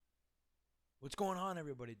What's going on,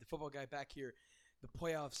 everybody? The football guy back here. The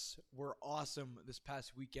playoffs were awesome this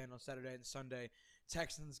past weekend on Saturday and Sunday.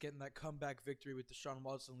 Texans getting that comeback victory with Deshaun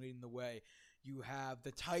Watson leading the way. You have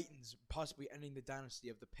the Titans possibly ending the dynasty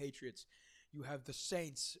of the Patriots. You have the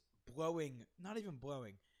Saints not even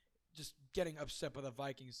blowing, just getting upset by the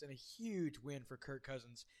Vikings and a huge win for Kirk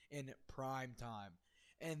Cousins in prime time.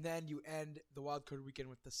 And then you end the wild card weekend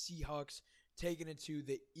with the Seahawks taking it to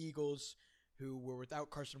the Eagles, who were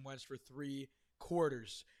without Carson Wentz for 3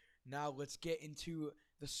 quarters. Now let's get into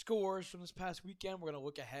the scores from this past weekend. We're going to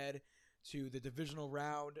look ahead to the divisional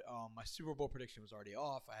round. My Super Bowl prediction was already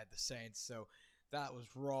off. I had the Saints, so that was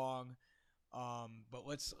wrong. But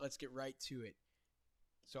let's get right to it.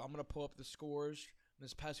 So I'm going to pull up the scores from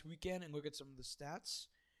this past weekend and look at some of the stats.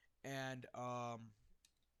 And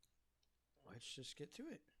let's just get to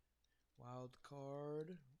it. Wild card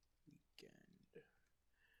weekend.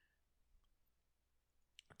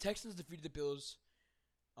 Texans defeated the Bills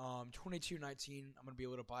 22-19. I'm going to be a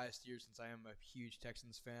little biased here since I am a huge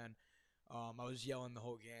Texans fan. I was yelling the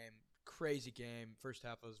whole game. Crazy game. First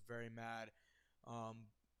half I was very mad.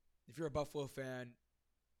 If you're a Buffalo fan,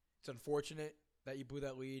 it's unfortunate that you blew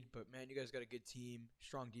that lead, but man, you guys got a good team,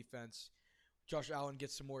 strong defense. Josh Allen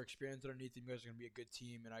gets some more experience underneath him. You guys are going to be a good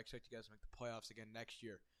team, and I expect you guys to make the playoffs again next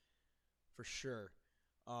year for sure.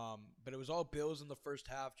 But it was all Bills in the first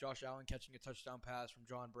half. Josh Allen catching a touchdown pass from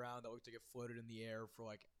John Brown that looked like it floated in the air for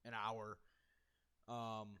like an hour.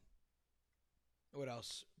 What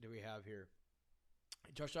else do we have here?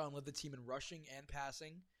 Josh Allen led the team in rushing and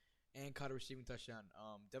passing and caught a receiving touchdown.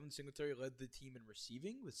 Devin Singletary led the team in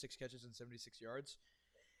receiving with 6 catches and 76 yards.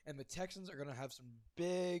 And the Texans are going to have some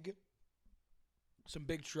big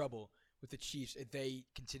trouble with the Chiefs if they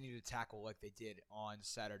continue to tackle like they did on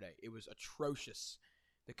Saturday. It was atrocious.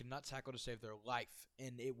 They could not tackle to save their life,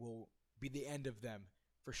 and it will be the end of them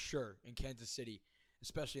for sure in Kansas City,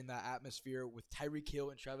 especially in that atmosphere with Tyreek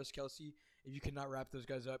Hill and Travis Kelce. If you cannot wrap those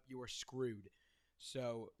guys up, you are screwed.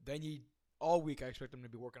 So all week I expect them to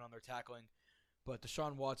be working on their tackling. But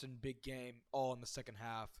Deshaun Watson, big game, all in the second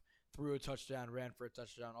half. Threw a touchdown, ran for a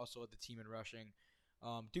touchdown, also led the team in rushing.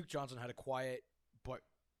 Duke Johnson had a quiet but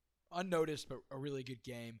unnoticed but a really good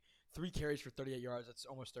game. 3 carries for 38 yards. That's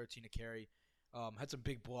almost 13 a carry. Had some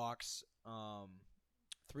big blocks,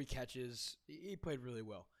 3 catches. He played really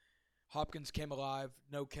well. Hopkins came alive.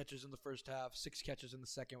 No catches in the first half. 6 catches in the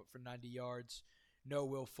second for 90 yards. No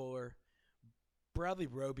Will Fuller. Bradley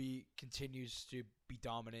Roby continues to be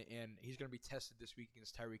dominant, and he's going to be tested this week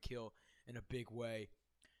against Tyreek Hill in a big way.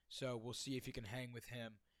 So we'll see if he can hang with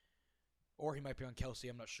him. Or he might be on Kelce.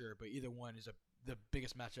 I'm not sure. But either one is the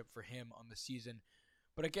biggest matchup for him on the season.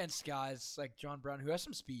 But against guys like John Brown, who has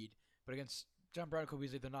some speed, but against John Brown and Cole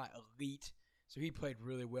Beasley, they're not elite. So he played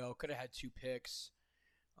really well. Could have had 2 picks.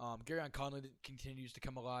 Garyon Conley continues to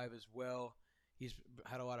come alive as well. He's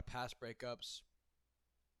had a lot of pass breakups.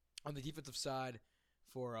 On the defensive side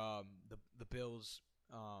for the Bills,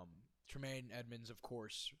 Tremaine Edmonds, of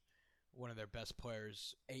course, one of their best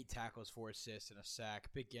players. 8 tackles, 4 assists, and a sack.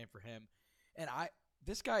 Big game for him. And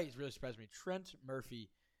this guy has really surprised me. Trent Murphy,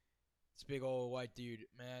 this big old white dude,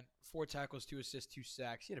 man. 4 tackles, 2 assists, 2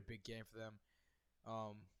 sacks. He had a big game for them.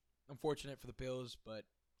 Unfortunate for the Bills, but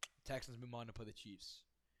Texans move on to play the Chiefs.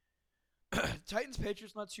 Titans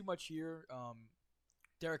Patriots, not too much here.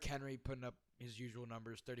 Derrick Henry putting up his usual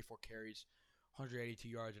numbers: 34 carries, 182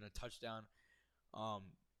 yards, and a touchdown.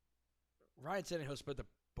 Ryan Tannehill spread the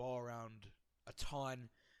ball around a ton.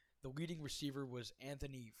 The leading receiver was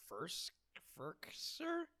Anthony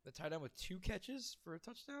Firkser, the tight end with 2 catches for a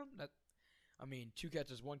touchdown. 2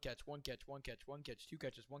 catches, 1 catch, 1 catch, 1 catch, 1 catch, 2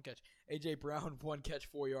 catches, 1 catch. A.J. Brown, 1 catch,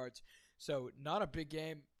 4 yards. So not a big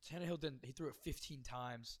game. Tannehill he threw it 15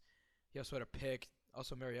 times. He also had a pick.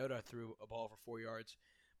 Also, Mariota threw a ball for 4 yards.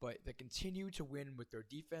 But they continue to win with their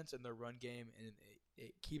defense and their run game, and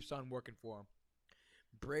it keeps on working for them.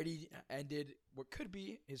 Brady ended what could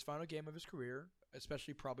be his final game of his career,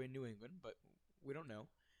 especially probably in New England, but we don't know,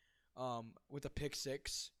 with a pick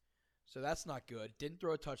 6. So that's not good. Didn't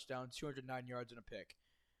throw a touchdown, 209 yards and a pick.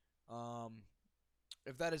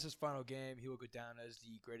 If that is his final game, he will go down as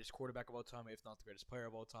the greatest quarterback of all time, if not the greatest player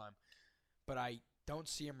of all time. But I don't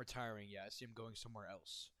see him retiring yet. I see him going somewhere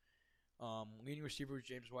else. Leading receiver was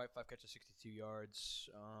James White, 5 catches, 62 yards.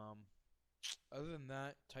 Other than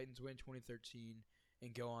that, Titans win 2013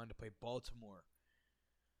 and go on to play Baltimore.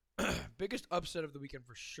 Biggest upset of the weekend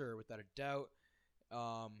for sure, without a doubt.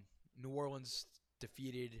 New Orleans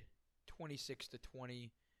defeated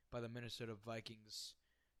 26-20 by the Minnesota Vikings.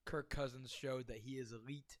 Kirk Cousins showed that he is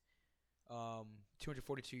elite.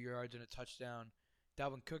 242 yards and a touchdown.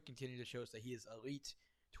 Dalvin Cook continued to show us that he is elite.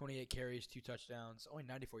 28 carries, 2 touchdowns, only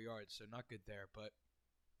 94 yards, so not good there, but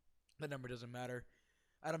that number doesn't matter.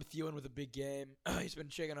 Adam Thielen with a big game. He's been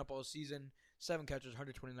shaking up all season. 7 catches,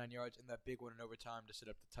 129 yards, and that big one in overtime to set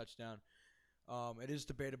up the touchdown. It is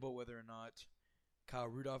debatable whether or not Kyle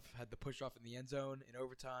Rudolph had the push off in the end zone in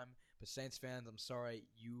overtime, but Saints fans, I'm sorry,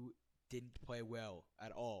 you didn't play well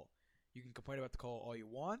at all. You can complain about the call all you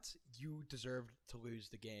want. You deserved to lose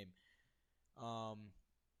the game.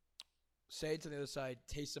 Saints on the other side,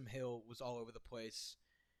 Taysom Hill was all over the place.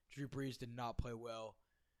 Drew Brees did not play well.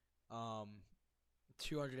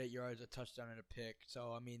 208 yards, a touchdown, and a pick.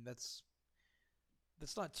 So, I mean, that's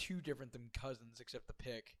not too different than Cousins except the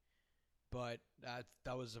pick. But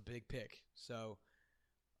that was a big pick. So,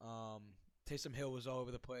 Taysom Hill was all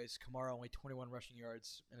over the place. Kamara only 21 rushing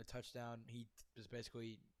yards and a touchdown. He was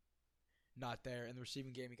basically not there. In the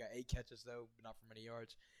receiving game, he got 8 catches, though, but not for many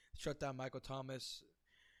yards. Shut down Michael Thomas.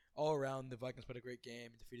 All around, the Vikings played a great game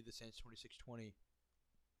and defeated the Saints 26-20.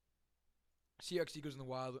 Seahawks Eagles in the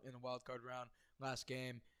wild card round last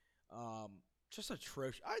game. Just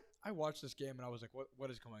atrocious. I watched this game and I was like, what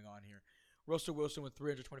is going on here? Russell Wilson with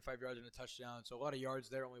 325 yards and a touchdown, so a lot of yards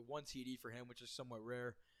there. Only 1 TD for him, which is somewhat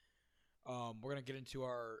rare. We're gonna get into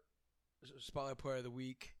our spotlight player of the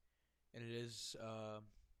week, and it is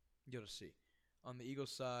you'll see. On the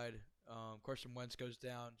Eagles side, Carson Wentz goes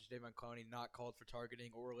down. Jadeveon Clowney not called for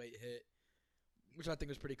targeting or late hit, which I think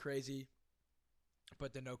was pretty crazy.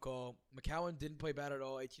 But then no call. McCown didn't play bad at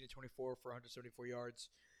all. 18-24 for 174 yards.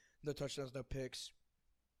 No touchdowns, no picks.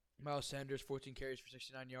 Miles Sanders, 14 carries for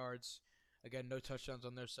 69 yards. Again, no touchdowns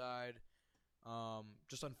on their side.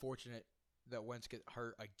 Just unfortunate that Wentz get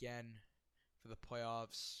hurt again for the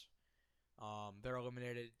playoffs. They're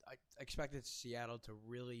eliminated. I expected Seattle to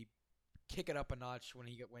really kick it up a notch when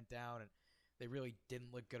he went down, and they really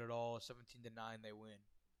didn't look good at all. 17-9, they win.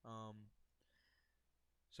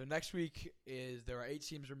 So next week there are 8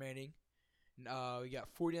 teams remaining. We got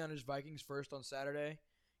 49ers Vikings first on Saturday.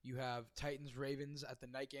 You have Titans Ravens at the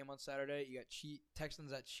night game on Saturday. You got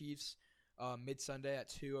Texans at Chiefs mid Sunday at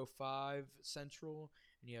 2:05 Central,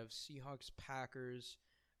 and you have Seahawks Packers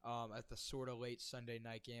at the sort of late Sunday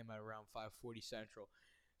night game at around 5:40 Central.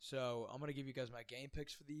 So I'm gonna give you guys my game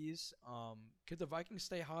picks for these. Could the Vikings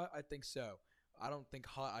stay hot? I think so. I don't think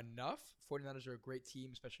hot enough. 49ers are a great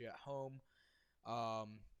team, especially at home.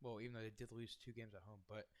 Well, even though they did lose 2 games at home,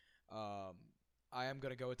 but I am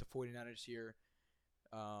gonna go with the 49ers here.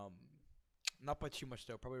 Not by too much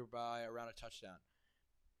though, probably by around a touchdown.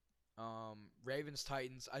 Ravens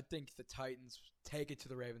Titans. I think the Titans take it to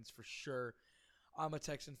the Ravens for sure. I'm a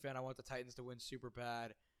Texan fan. I want the Titans to win super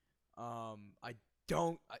bad. I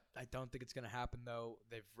don't think it's gonna happen though.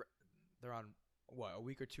 They're on a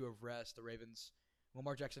week or 2 of rest. The Ravens.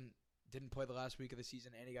 Lamar Jackson didn't play the last week of the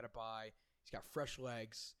season, and he got a bye. He's got fresh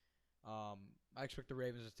legs. I expect the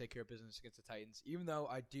Ravens to take care of business against the Titans, even though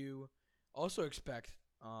I do also expect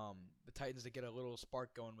the Titans to get a little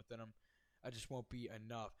spark going within them. I just won't be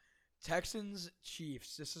enough. Texans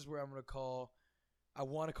Chiefs. This is where I'm gonna call. I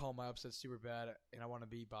want to call my upset super bad, and I want to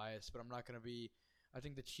be biased, but I'm not gonna be. I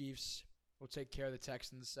think the Chiefs will take care of the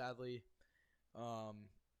Texans. Sadly,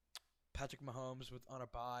 Patrick Mahomes on a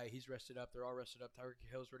bye. He's rested up. They're all rested up. Tyreek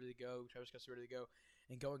Hill's ready to go. Travis Kelce ready to go.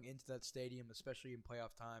 And going into that stadium, especially in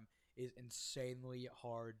playoff time, is insanely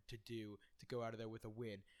hard to do to go out of there with a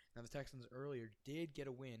win. Now, the Texans earlier did get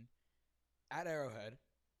a win at Arrowhead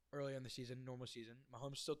early in the season, normal season.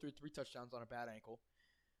 Mahomes still threw 3 touchdowns on a bad ankle.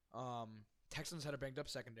 Texans had a banged up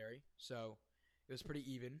secondary, so it was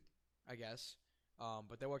pretty even, I guess.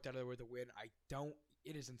 But they walked out of there with a win.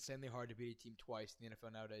 It is insanely hard to beat a team twice in the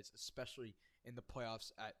NFL nowadays, especially in the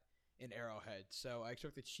playoffs in Arrowhead. So I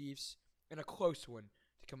expect the Chiefs in a close one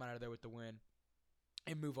to come out of there with the win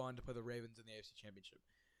and move on to play the Ravens in the AFC Championship.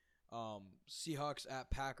 Seahawks at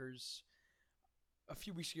Packers. A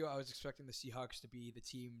few weeks ago, I was expecting the Seahawks to be the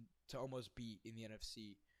team to almost beat in the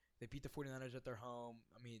NFC. They beat the 49ers at their home.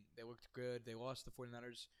 I mean, they looked good. They lost the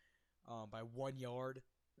 49ers by 1 yard.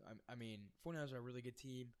 I mean, 49ers are a really good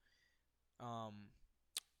team.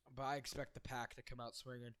 But I expect the Pack to come out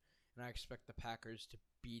swinging, and I expect the Packers to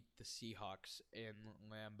beat the Seahawks in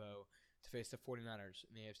Lambeau to face the 49ers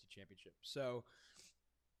in the AFC Championship. So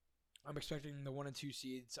I'm expecting the 1 and 2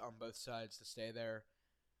 seeds on both sides to stay there,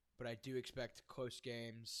 but I do expect close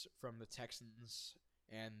games from the Texans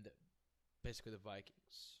and basically the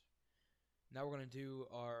Vikings. Now we're going to do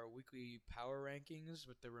our weekly power rankings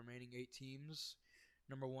with the remaining 8 teams.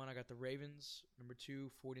 Number 1, I got the Ravens. Number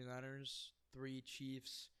 2, 49ers. 3,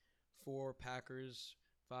 Chiefs. 4, Packers.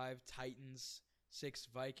 5, Titans. 6,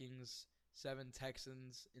 Vikings. 7,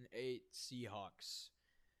 Texans. And 8, Seahawks.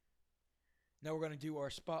 Now we're going to do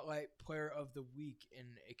our Spotlight Player of the Week, and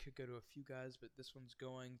it could go to a few guys, but this one's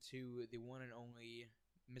going to the one and only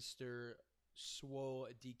Mr. Swole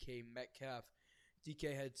DK Metcalf.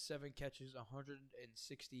 DK had 7 catches,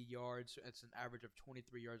 160 yards. So that's an average of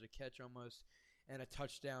 23 yards a catch almost, and a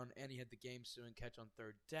touchdown. And he had the game-suing catch on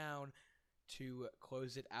 3rd down to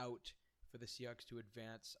close it out for the Seahawks to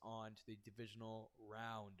advance on to the divisional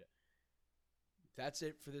round. That's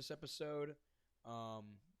it for this episode.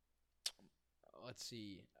 Let's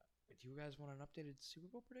see. Do you guys want an updated Super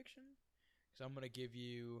Bowl prediction? Because I'm going to give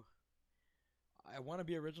you. I want to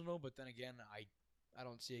be original, but then again, I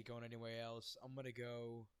don't see it going anywhere else. I'm going to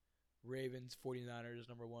go Ravens 49ers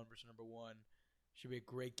number 1 versus number 1. Should be a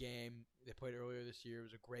great game. They played earlier this year. It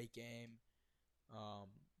was a great game.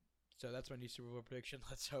 So that's my new Super Bowl prediction.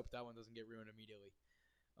 Let's hope that one doesn't get ruined immediately.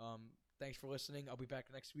 Thanks for listening. I'll be back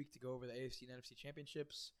next week to go over the AFC and NFC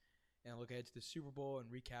championships and look ahead to the Super Bowl and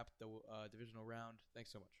recap the divisional round.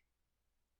 Thanks so much.